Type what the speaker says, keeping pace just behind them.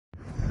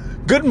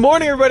Good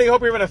morning, everybody.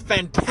 Hope you're having a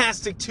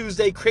fantastic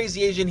Tuesday.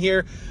 Crazy Asian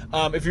here.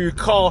 If you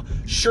recall,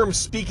 Sherm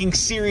Speaking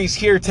series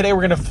here. Today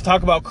we're going to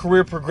talk about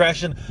career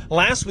progression.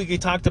 Last week we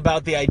talked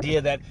about the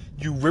idea that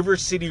you River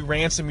City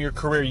ransom your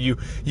career.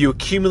 You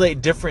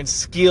accumulate different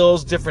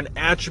skills, different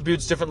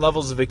attributes, different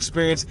levels of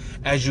experience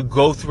as you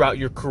go throughout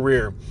your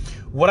career.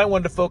 What I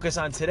wanted to focus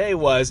on today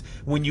was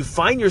when you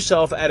find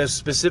yourself at a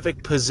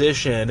specific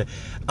position,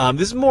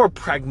 this is more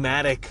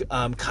pragmatic,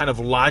 kind of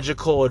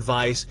logical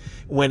advice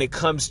when it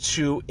comes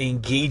to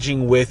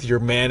engaging with your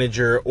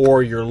manager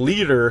or your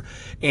leader.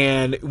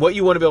 And what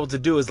you want to be able to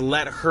do is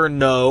let her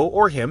know,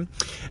 or him,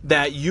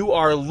 that you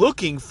are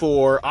looking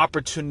for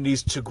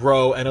opportunities to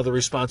grow and other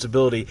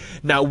responsibility.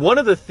 Now, one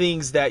of the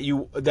things that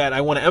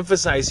I want to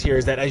emphasize here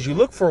is that as you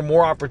look for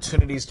more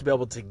opportunities to be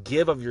able to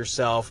give of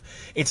yourself,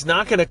 it's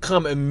not going to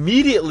come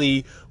immediately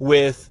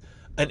with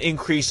an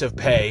increase of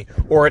pay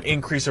or an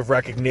increase of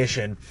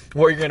recognition.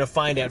 What you're going to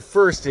find at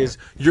first is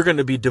you're going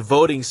to be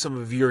devoting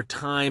some of your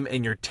time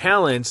and your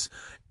talents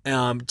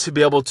to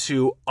be able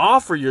to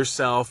offer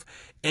yourself,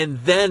 and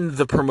then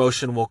the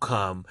promotion will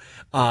come.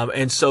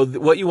 And so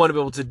what you want to be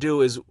able to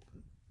do is,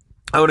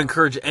 I would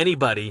encourage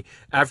anybody,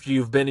 after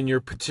you've been in your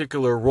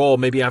particular role,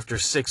 maybe after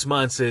 6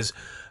 months, is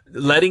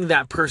letting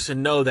that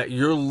person know that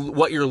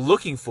what you're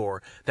looking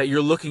for, that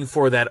you're looking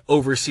for that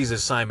overseas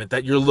assignment,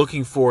 that you're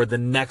looking for the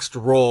next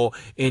role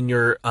in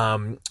your,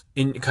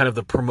 in kind of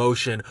the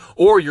promotion,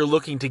 or you're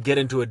looking to get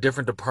into a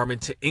different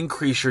department to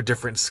increase your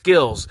different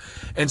skills.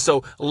 And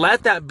so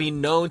let that be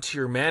known to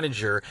your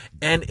manager.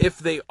 And if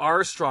they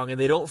are strong and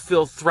they don't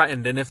feel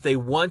threatened, and if they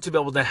want to be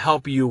able to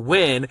help you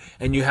win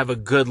and you have a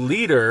good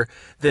leader,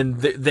 then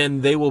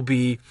they will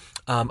be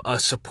a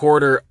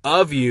supporter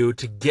of you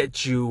to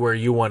get you where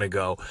you want to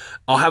go.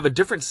 I'll have a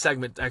different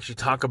segment to actually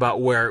talk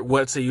about where,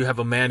 let's say you have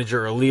a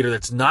manager or a leader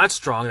that's not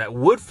strong, that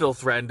would feel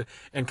threatened,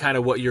 and kind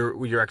of what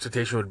your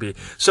expectation would be.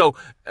 So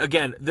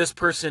again, this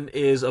person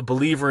is a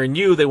believer in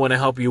you. They want to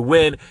help you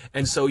win.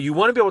 And so you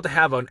want to be able to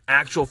have an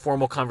actual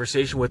formal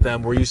conversation with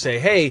them where you say,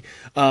 hey,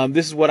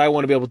 this is what I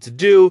want to be able to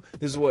do.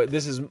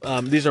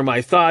 These are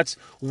my thoughts.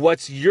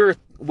 What's your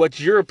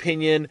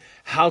opinion?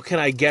 How can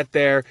I get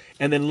there?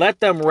 And then let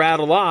them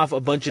rattle off a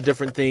bunch of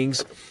different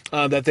things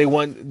that they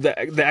want,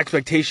 the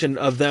expectation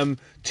of them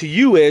to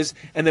you is.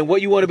 And then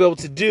what you want to be able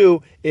to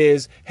do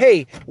is,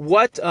 hey,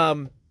 what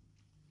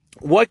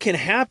can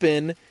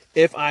happen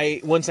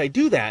once I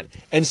do that?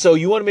 And so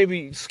you want to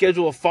maybe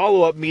schedule a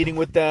follow-up meeting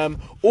with them,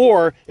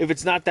 or if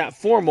it's not that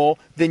formal,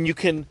 then you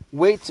can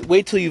wait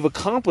till you've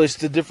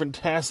accomplished the different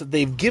tasks that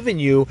they've given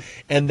you,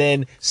 and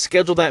then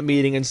schedule that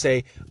meeting and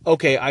say,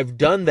 okay, I've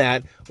done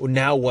that. Well,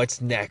 now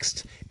what's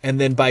next? And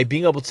then by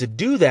being able to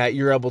do that,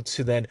 you're able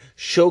to then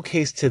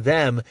showcase to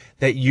them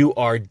that you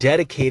are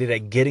dedicated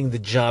at getting the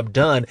job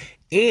done,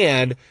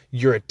 and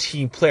you're a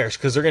team player,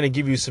 because they're going to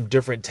give you some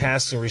different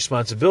tasks and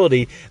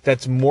responsibility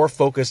that's more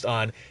focused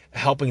on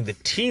helping the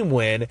team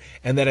win.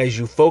 And then as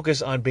you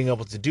focus on being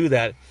able to do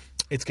that,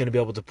 it's going to be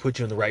able to put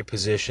you in the right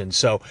position.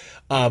 So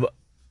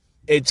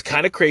it's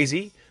kind of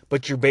crazy,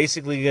 but you're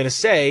basically going to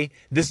say,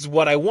 this is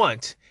what I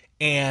want.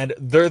 And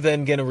they're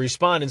then going to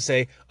respond and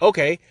say,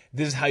 okay,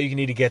 this is how you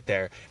need to get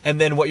there. And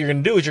then what you're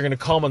going to do is you're going to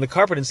call them on the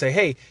carpet and say,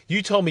 hey,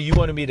 you told me you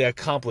wanted me to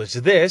accomplish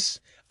this.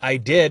 I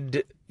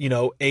did,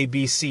 A,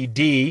 B, C,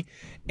 D,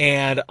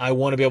 and I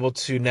want to be able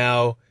to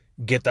now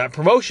get that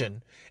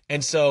promotion.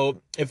 And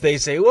so if they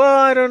say, well,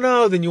 I don't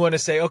know, then you want to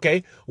say,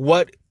 okay,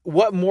 what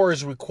more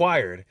is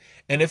required?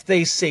 And if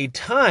they say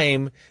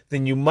time,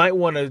 then you might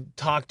want to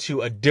talk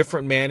to a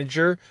different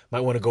manager,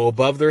 might want to go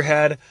above their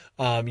head.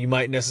 You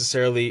might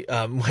necessarily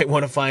might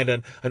want to find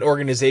an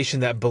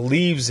organization that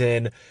believes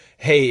in,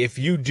 hey, if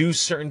you do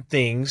certain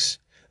things,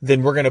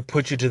 then we're going to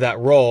put you to that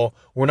role.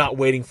 We're not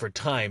waiting for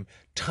time.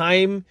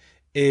 Time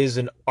is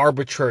an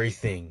arbitrary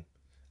thing.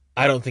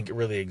 I don't think it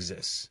really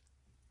exists.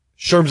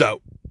 Sherm's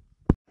out.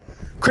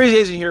 Crazy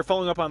Asian here,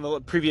 following up on the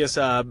previous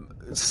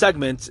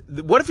segment.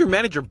 What if your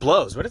manager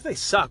blows? What if they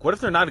suck? What if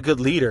they're not a good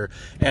leader?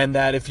 And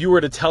that if you were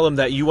to tell them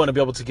that you want to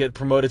be able to get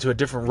promoted to a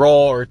different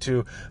role or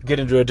to get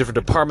into a different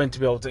department to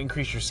be able to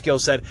increase your skill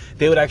set,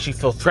 they would actually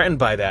feel threatened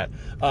by that.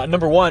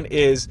 Number one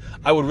is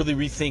I would really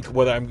rethink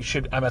whether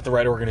I'm at the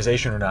right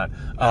organization or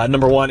not.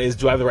 Number one is,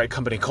 do I have the right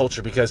company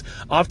culture? Because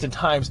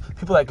oftentimes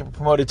people that get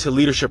promoted to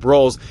leadership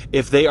roles,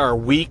 if they are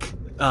weak,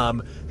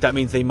 that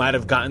means they might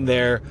have gotten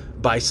there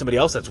by somebody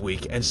else that's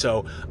weak. And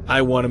so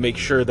I want to make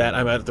sure that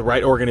I'm at the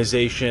right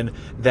organization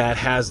that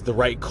has the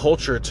right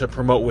culture to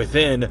promote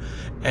within.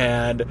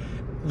 And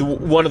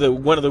one of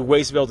the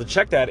ways to be able to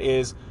check that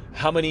is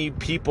how many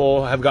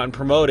people have gotten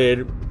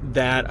promoted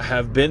that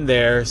have been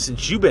there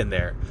since you've been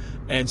there.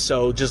 And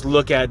so just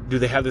look at, do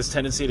they have this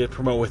tendency to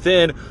promote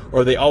within,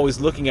 or are they always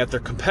looking at their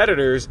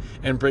competitors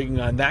and bringing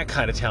on that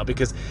kind of talent?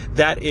 Because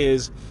that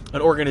is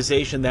an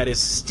organization that is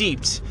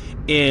steeped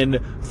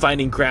in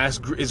finding grass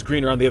is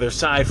greener on the other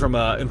side from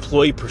an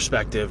employee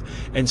perspective,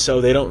 and so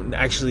they don't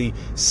actually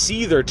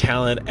see their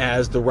talent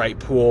as the right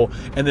pool.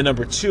 And then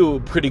number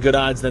two, pretty good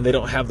odds then they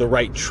don't have the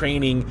right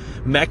training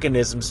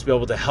mechanisms to be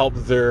able to help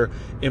their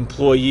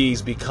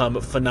employees become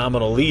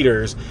phenomenal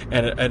leaders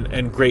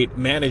and great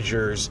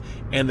managers,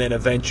 and then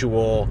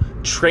eventual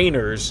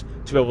trainers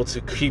to be able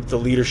to keep the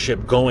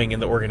leadership going in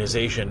the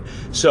organization.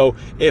 So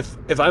if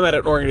I'm at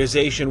an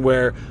organization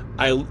where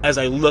as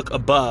I look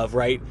above,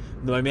 right,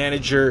 my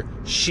manager,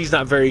 she's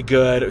not very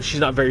good, she's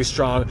not very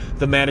strong,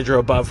 the manager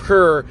above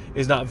her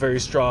is not very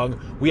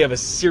strong, we have a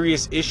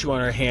serious issue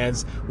on our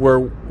hands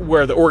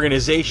where the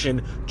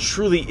organization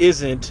truly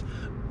isn't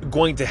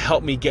going to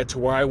help me get to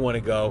where I want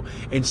to go.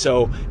 And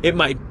so it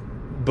might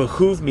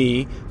behoove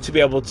me to be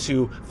able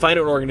to find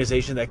an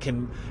organization that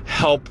can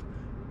help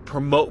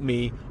promote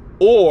me,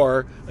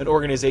 or an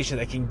organization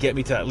that can get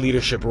me to that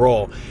leadership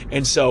role.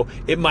 And so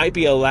it might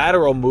be a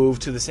lateral move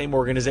to the same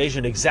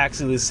organization,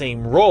 exactly the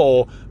same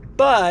role,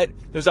 but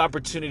there's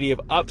opportunity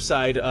of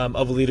upside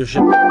of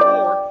leadership.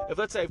 Or if,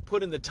 let's say, I've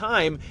put in the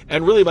time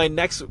and really my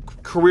next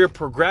career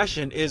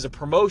progression is a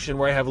promotion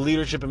where I have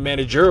leadership and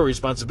managerial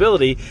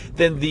responsibility,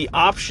 then the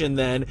option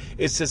then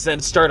is to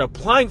then start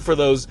applying for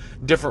those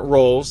different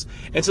roles.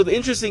 And so the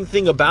interesting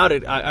thing about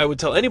it, I would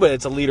tell anybody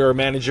that's a leader or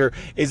manager,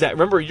 is that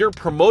remember, you're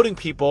promoting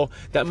people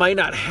that might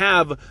not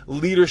have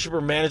leadership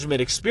or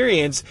management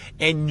experience,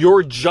 and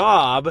your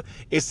job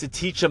is to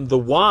teach them the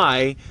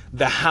why,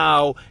 the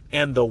how,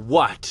 and the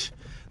what.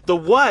 The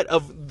what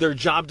of their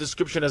job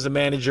description as a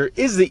manager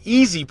is the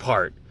easy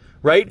part,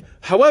 right?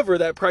 However,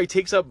 that probably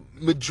takes up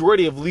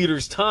majority of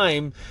leaders'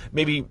 time,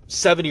 maybe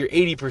 70 or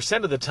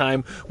 80% of the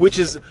time, which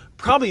is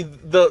probably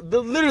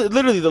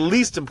literally the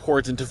least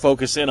important to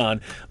focus in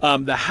on.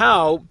 The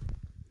how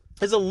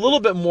is a little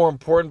bit more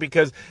important,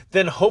 because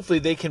then hopefully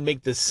they can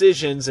make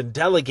decisions and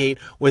delegate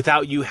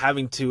without you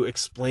having to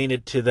explain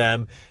it to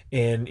them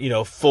in,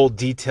 full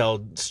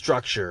detailed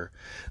structure.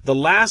 The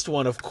last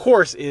one, of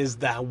course, is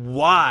the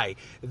why.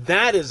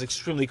 That is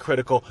extremely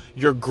critical.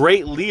 Your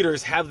great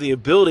leaders have the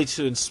ability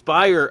to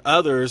inspire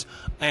others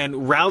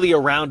and rally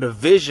around a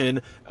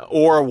vision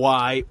or a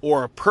why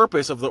or a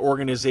purpose of the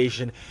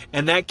organization,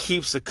 and that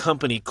keeps the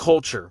company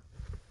culture.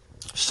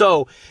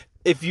 So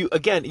if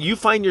you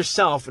find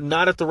yourself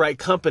not at the right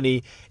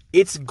company,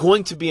 it's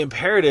going to be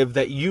imperative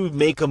that you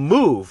make a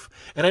move.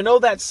 And I know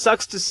that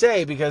sucks to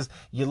say because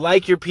you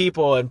like your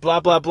people and blah,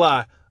 blah,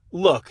 blah.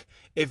 Look,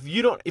 if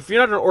you're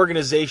not an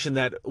organization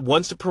that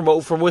wants to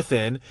promote from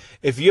within,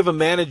 if you have a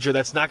manager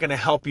that's not going to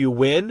help you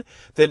win,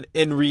 then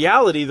in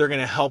reality, they're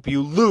going to help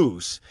you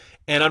lose.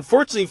 And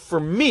unfortunately for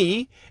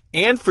me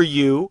and for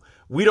you,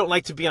 we don't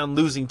like to be on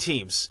losing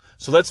teams.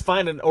 So let's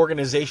find an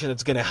organization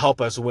that's going to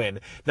help us win.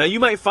 Now you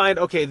might find,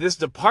 okay, this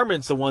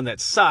department's the one that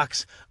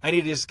sucks, I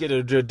need to just get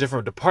a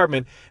different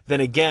department.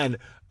 Then again,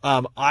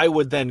 I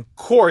would then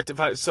court,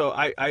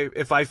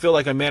 if I feel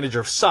like a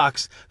manager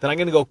sucks, then I'm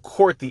going to go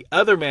court the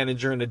other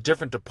manager in a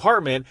different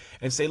department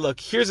and say, look,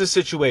 here's a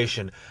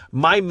situation.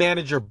 My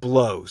manager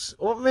blows.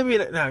 Well, maybe,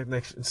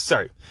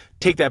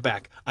 take that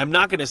back. I'm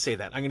not going to say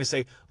that. I'm going to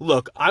say,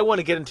 look, I want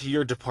to get into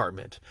your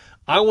department.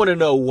 I want to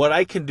know what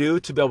I can do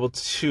to be able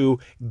to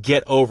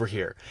get over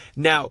here.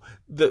 Now,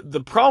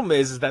 the problem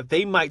is that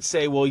they might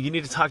say, well, you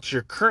need to talk to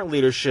your current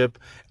leadership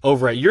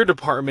over at your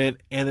department,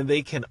 and then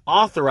they can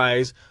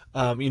authorize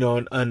a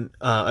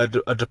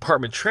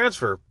department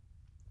transfer.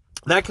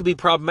 That could be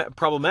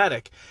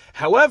problematic.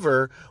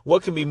 However,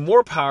 what can be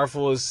more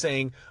powerful is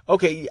saying,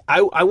 okay,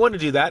 I want to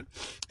do that.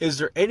 Is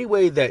there any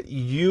way that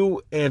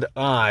you and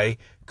I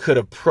could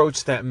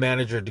approach that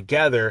manager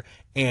together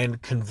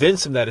and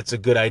convince them that it's a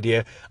good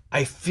idea?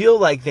 I feel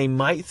like they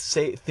might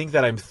think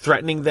that I'm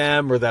threatening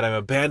them or that I'm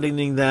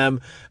abandoning them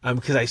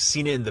because I've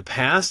seen it in the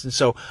past. And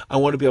so I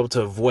want to be able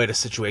to avoid a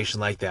situation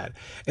like that.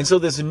 And so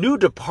this new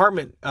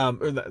department,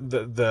 or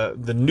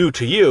the new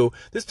to you,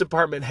 this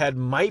department head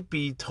might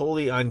be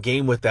totally on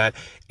game with that.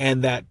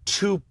 And that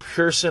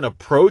two-person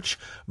approach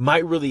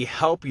might really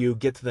help you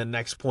get to the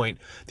next point.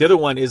 The other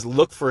one is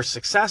look for a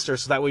successor,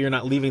 so that way you're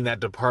not leaving that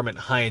department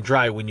high and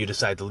dry when you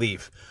decide to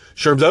leave.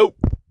 Sherm's out.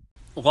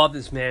 Love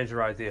this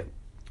manager idea.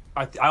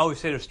 I always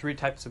say there's three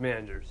types of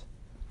managers.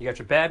 You got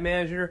your bad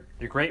manager,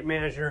 your great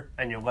manager,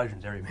 and your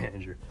legendary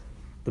manager.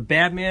 The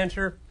bad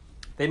manager,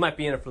 they might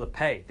be in it for the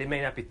pay. They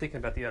may not be thinking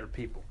about the other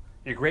people.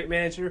 Your great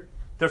manager,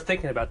 they're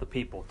thinking about the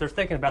people. They're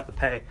thinking about the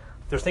pay.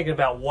 They're thinking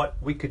about what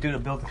we could do to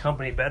build the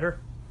company better.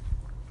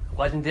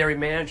 Legendary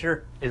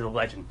manager is a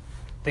legend.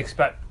 Thinks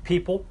about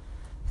people,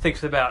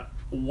 thinks about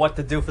what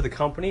to do for the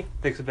company,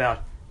 thinks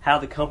about how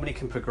the company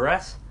can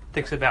progress,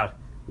 thinks about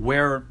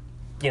where,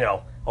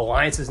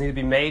 alliances need to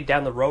be made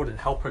down the road to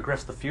help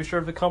progress the future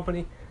of the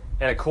company.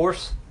 And of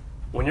course,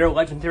 when you're a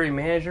legendary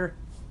manager,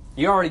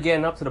 you're already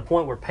getting up to the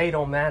point where pay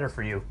don't matter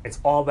for you. It's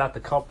all about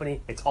the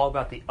company. It's all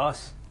about the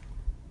us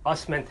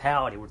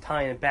mentality. We're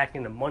tying it back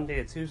into Monday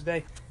to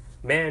Tuesday.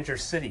 Manager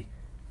City.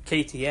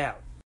 KT out.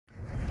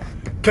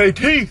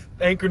 KT,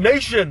 Anchor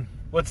Nation,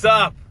 what's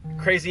up?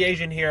 Crazy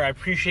Asian here. I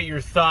appreciate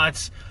your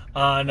thoughts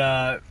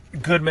on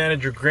Good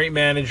Manager, Great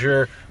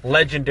Manager,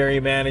 Legendary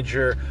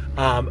Manager.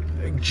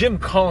 Jim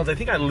Collins, I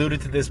think I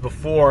alluded to this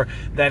before,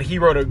 that he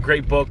wrote a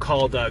great book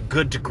called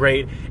Good to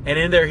Great, and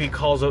in there he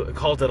calls it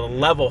a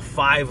level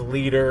 5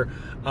 leader.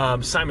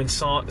 Simon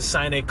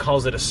Sinek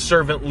calls it a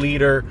servant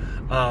leader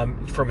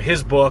from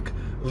his book,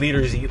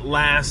 Leaders Eat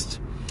Last.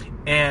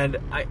 And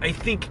I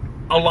think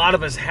a lot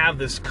of us have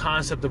this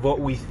concept of what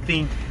we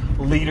think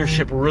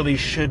leadership really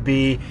should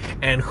be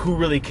and who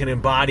really can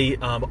embody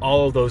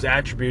all of those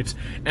attributes.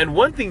 And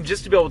one thing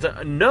just to be able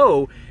to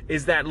know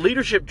is that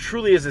leadership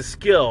truly is a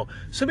skill.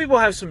 Some people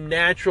have some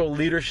natural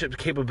leadership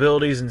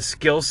capabilities and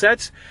skill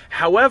sets.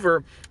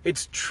 However,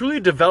 it's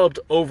truly developed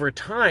over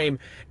time,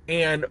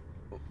 and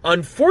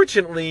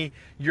unfortunately,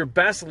 your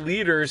best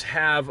leaders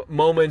have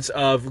moments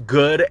of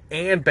good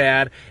and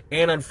bad,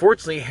 and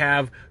unfortunately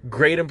have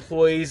great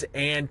employees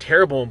and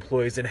terrible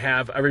employees, and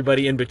have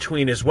everybody in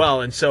between as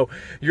well. And so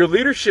your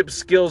leadership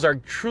skills are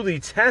truly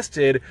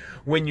tested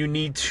when you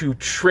need to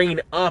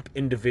train up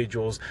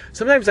individuals.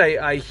 Sometimes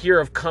I hear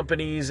of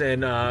companies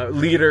and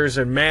leaders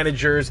and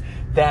managers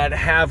that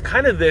have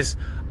kind of this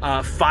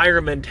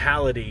fire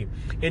mentality.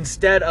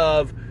 Instead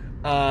of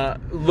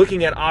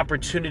looking at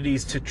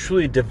opportunities to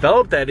truly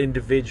develop that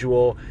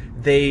individual,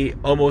 they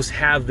almost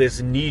have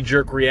this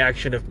knee-jerk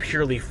reaction of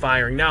purely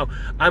firing. Now,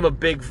 I'm a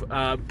big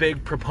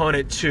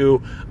proponent to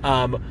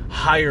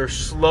hire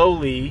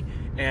slowly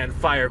and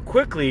fire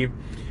quickly.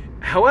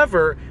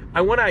 However, I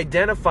want to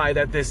identify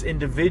that this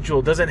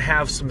individual doesn't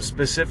have some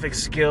specific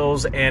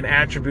skills and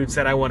attributes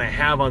that I want to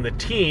have on the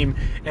team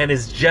and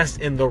is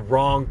just in the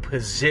wrong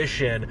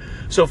position.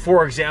 So,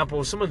 for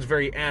example, if someone's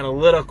very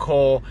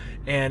analytical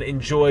and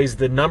enjoys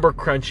the number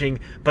crunching,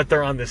 but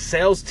they're on the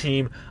sales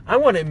team, I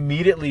want to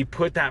immediately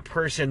put that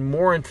person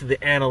more into the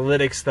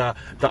analytics,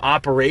 the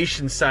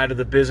operations side of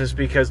the business,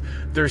 because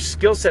their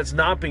skill set's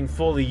not being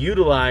fully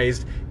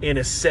utilized in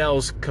a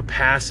sales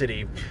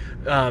capacity.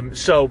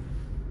 So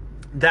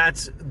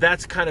that's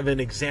kind of an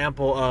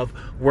example of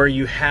where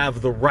you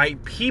have the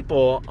right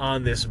people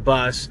on this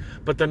bus,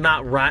 but they're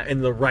not right in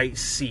the right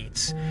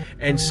seats.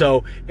 And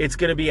so it's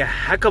going to be a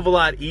heck of a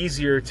lot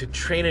easier to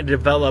train and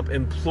develop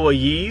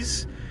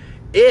employees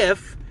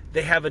if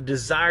they have a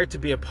desire to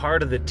be a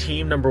part of the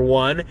team, number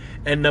one,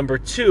 and number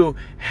two,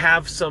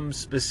 have some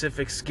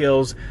specific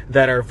skills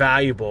that are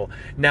valuable.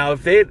 Now,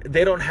 if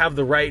they don't have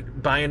the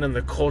right buy-in on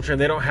the culture and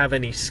they don't have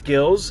any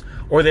skills,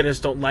 or they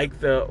just don't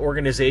like the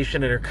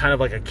organization and are kind of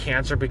like a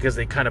cancer because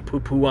they kind of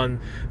poo-poo on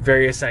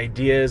various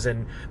ideas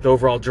and the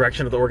overall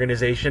direction of the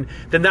organization,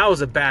 then that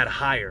was a bad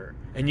hire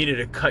and you need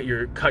to cut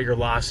your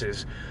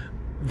losses.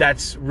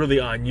 That's really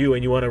on you,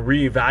 and you want to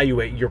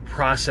reevaluate your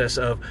process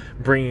of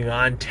bringing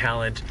on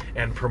talent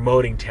and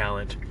promoting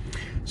talent.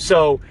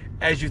 So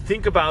as you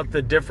think about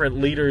the different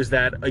leaders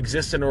that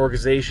exist in an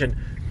organization,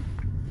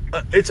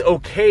 it's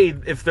okay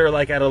if they're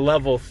like at a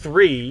level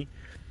 3.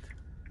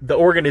 The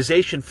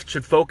organization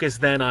should focus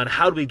then on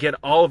how do we get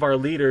all of our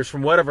leaders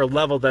from whatever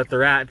level that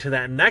they're at to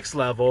that next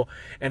level,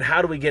 and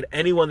how do we get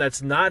anyone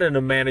that's not in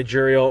a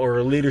managerial or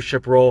a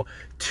leadership role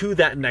to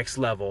that next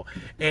level.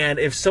 And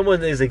if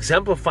someone is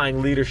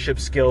exemplifying leadership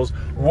skills,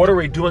 what are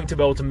we doing to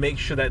be able to make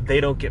sure that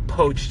they don't get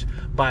poached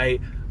by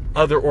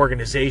other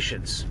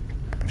organizations?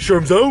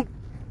 Sherm's out.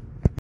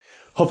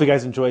 Hopefully you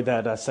guys enjoyed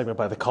that segment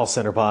by the Call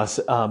Center Boss.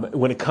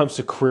 When it comes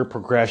to career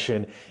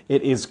progression,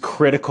 it is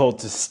critical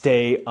to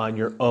stay on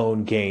your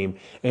own game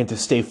and to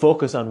stay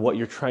focused on what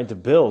you're trying to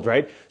build,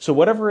 right? So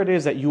whatever it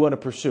is that you want to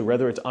pursue,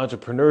 whether it's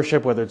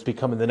entrepreneurship, whether it's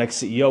becoming the next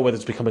CEO, whether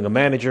it's becoming a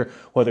manager,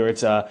 whether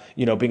it's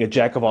being a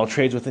jack of all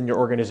trades within your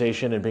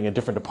organization and being in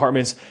different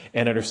departments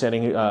and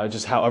understanding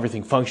just how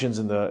everything functions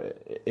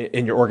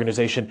in your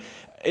organization,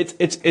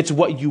 it's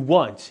what you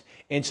want.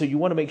 And so you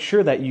want to make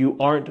sure that you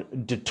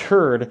aren't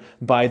deterred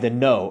by the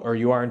no, or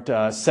you aren't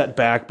set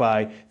back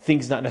by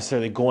things not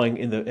necessarily going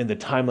in the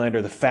timeline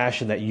or the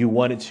fashion that you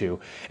want it to.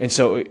 And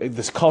so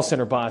this Call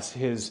Center Boss,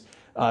 his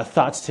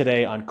thoughts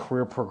today on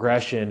career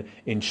progression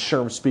in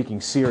SHRM Speaking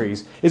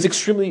series is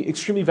extremely,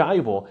 extremely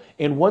valuable.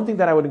 And one thing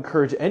that I would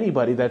encourage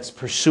anybody that's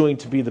pursuing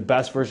to be the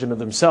best version of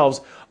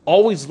themselves,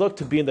 always look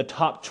to be in the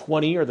top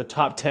 20 or the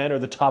top 10 or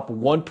the top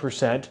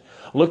 1%.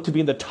 Look to be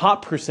in the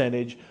top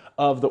percentage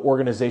of the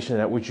organization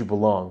at which you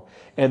belong.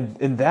 And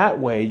in that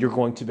way, you're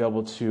going to be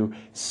able to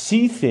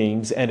see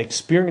things and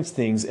experience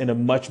things in a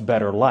much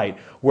better light.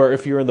 Where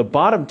if you're in the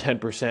bottom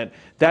 10%,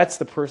 that's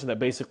the person that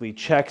basically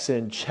checks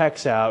in,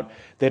 checks out.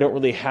 They don't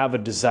really have a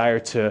desire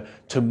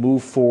to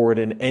move forward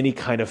in any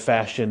kind of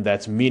fashion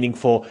that's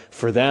meaningful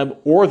for them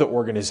or the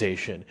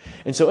organization.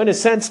 And so in a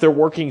sense, they're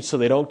working so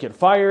they don't get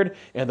fired,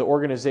 and the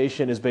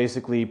organization is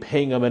basically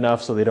paying them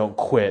enough so they don't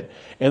quit.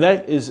 And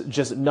that is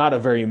just not a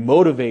very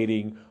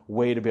motivating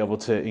way to be able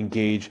to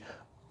engage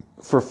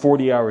for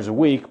 40 hours a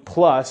week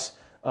plus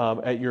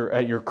at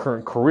your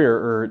current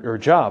career or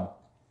job.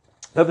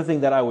 Another thing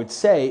that I would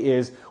say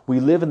is we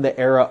live in the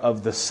era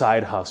of the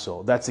side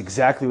hustle. That's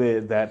exactly the way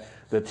that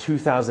the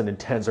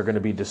 2010s are going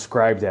to be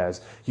described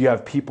as. You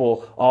have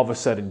people all of a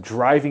sudden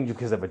driving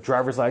because they have a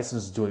driver's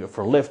license, doing it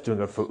for Lyft, doing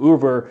it for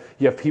Uber.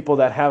 You have people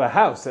that have a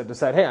house that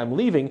decide, hey, I'm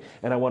leaving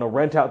and I want to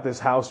rent out this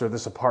house or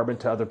this apartment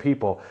to other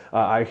people.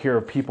 I hear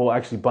of people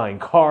actually buying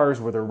cars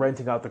where they're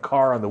renting out the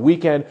car on the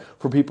weekend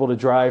for people to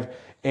drive.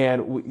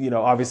 And, you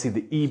know, obviously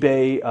the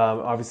eBay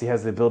obviously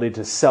has the ability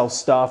to sell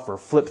stuff or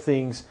flip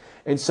things.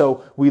 And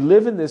so we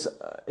live in this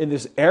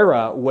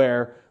era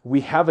where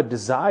we have a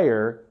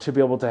desire to be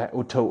able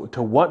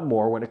to want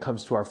more when it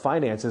comes to our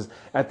finances.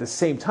 At the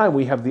same time,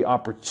 we have the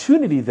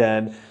opportunity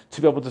then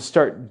to be able to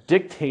start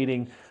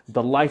dictating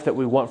the life that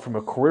we want from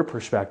a career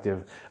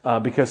perspective,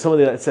 because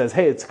somebody that says,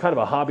 hey, it's kind of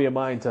a hobby of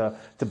mine to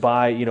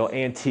buy, you know,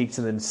 antiques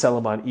and then sell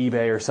them on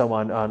eBay or sell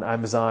them on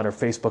Amazon or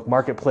Facebook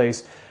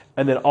Marketplace.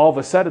 And then all of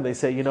a sudden they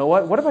say, you know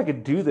what if I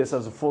could do this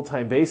as a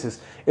full-time basis?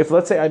 If,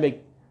 let's say, I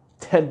make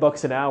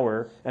 $10 an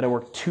hour and I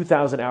work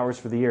 2,000 hours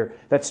for the year,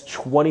 that's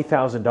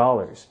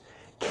 $20,000.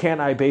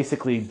 Can I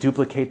basically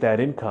duplicate that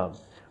income?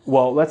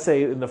 Well, let's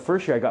say in the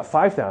first year I got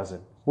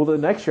 5,000. Well, the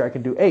next year I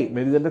can do 8.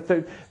 Maybe then the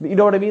third, you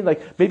know what I mean?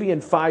 Like maybe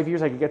in 5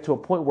 years I could get to a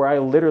point where I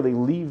literally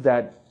leave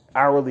that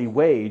hourly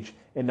wage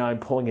and now I'm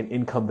pulling an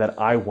income that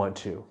I want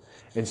to.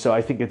 And so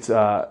I think it's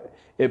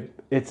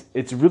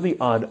really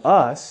on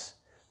us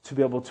to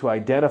be able to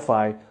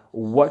identify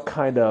what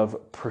kind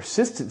of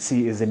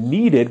persistency is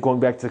needed,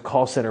 going back to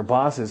call center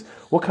bosses,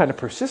 what kind of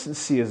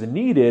persistency is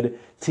needed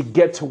to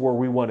get to where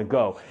we want to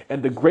go.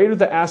 And the greater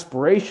the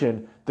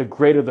aspiration, the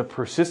greater the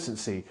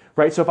persistency,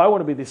 right? So if I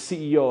want to be the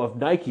CEO of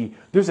Nike,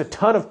 there's a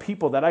ton of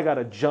people that I got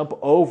to jump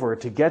over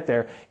to get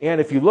there.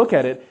 And if you look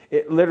at it,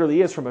 it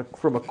literally is from a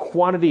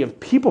quantity of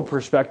people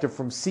perspective,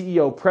 from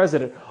CEO,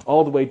 president,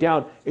 all the way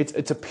down.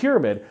 It's a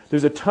pyramid.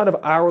 There's a ton of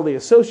hourly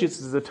associates.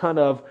 There's a ton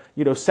of,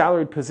 you know,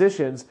 salaried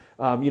positions,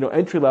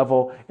 entry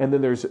level, and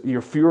then there's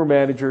your fewer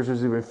managers.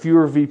 There's even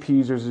fewer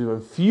VPs. There's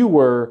even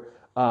fewer.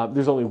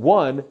 There's only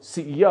one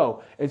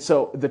CEO. And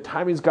so the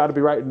timing's got to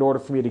be right in order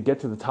for me to get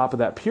to the top of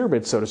that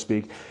pyramid, so to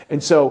speak.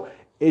 And so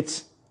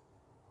it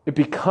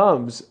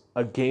becomes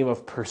a game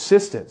of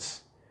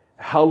persistence.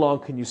 How long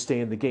can you stay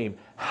in the game?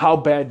 How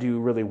bad do you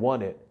really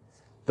want it?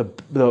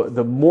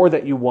 The more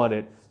that you want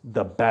it,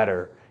 the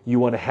better. You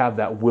want to have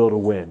that will to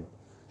win.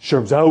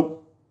 Sherm's out.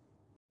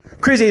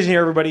 Crazy Asian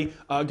here, everybody.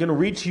 Going to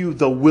read to you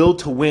the Will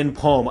to Win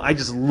poem. I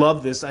just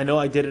love this. I know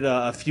I did it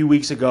a few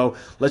weeks ago.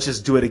 Let's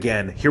just do it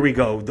again. Here we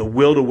go. The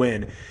Will to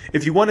Win.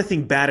 If you want a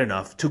thing bad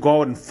enough to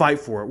go out and fight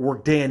for it,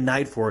 work day and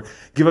night for it,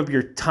 give up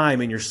your time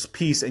and your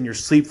peace and your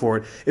sleep for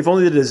it, if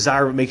only the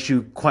desire of it makes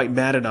you quite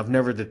mad enough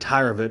never to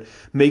tire of it,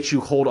 makes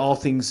you hold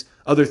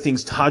other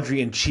things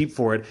tawdry and cheap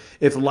for it,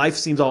 if life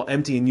seems all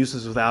empty and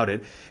useless without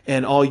it,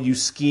 and all you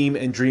scheme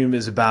and dream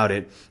is about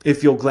it,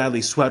 if you'll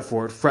gladly sweat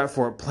for it, fret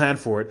for it, plan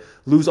for it,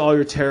 lose all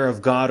your terror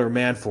of God or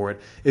man for it,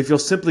 if you'll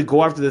simply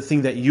go after the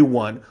thing that you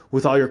want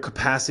with all your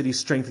capacity,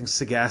 strength, and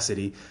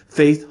sagacity,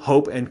 faith,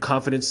 hope, and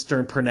confidence,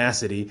 stern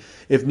pertinacity,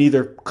 if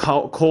neither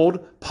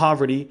cold,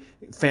 poverty,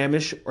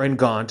 famish, and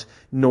gaunt,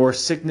 nor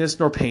sickness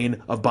nor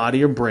pain of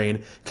body or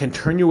brain can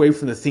turn you away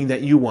from the thing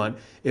that you want,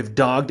 if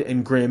dogged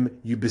and grim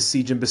you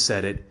besiege and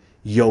beset it,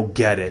 you'll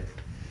get it.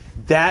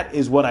 That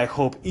is what I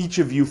hope each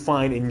of you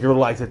find in your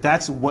life,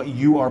 that's what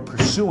you are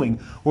pursuing,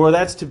 or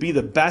that's to be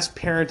the best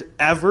parent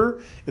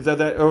ever,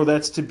 or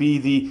that's to be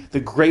the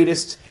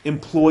greatest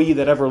employee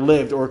that ever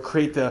lived, or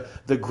create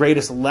the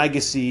greatest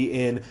legacy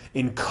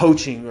in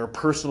coaching or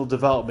personal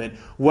development.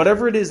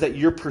 Whatever it is that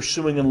you're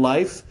pursuing in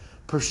life,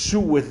 pursue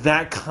with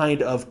that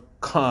kind of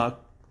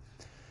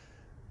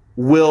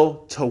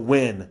will to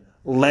win.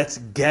 Let's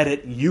get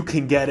it. You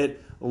can get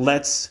it.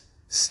 Let's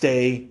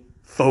stay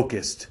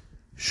focused.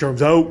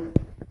 Sherm's out.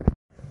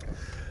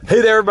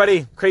 Hey there,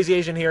 everybody. Crazy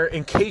Asian here.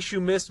 In case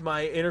you missed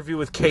my interview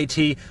with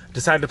KT,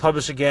 decided to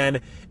publish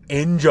again.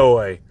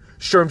 Enjoy.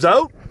 Sherm's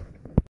out.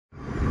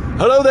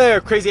 Hello there,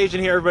 Crazy Asian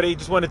here, everybody.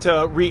 Just wanted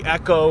to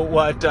re-echo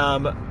what,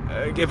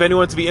 if anyone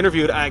wants to be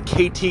interviewed,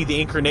 KT,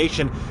 the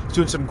Incarnation, is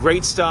doing some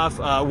great stuff,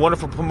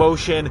 wonderful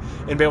promotion,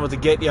 and being able to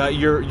get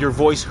your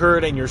voice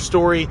heard and your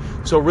story.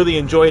 So really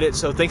enjoyed it.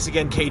 So thanks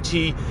again,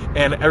 KT,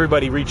 and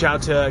everybody reach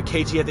out to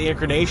KT at the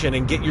Incarnation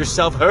and get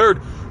yourself heard.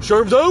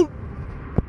 Sherm's out.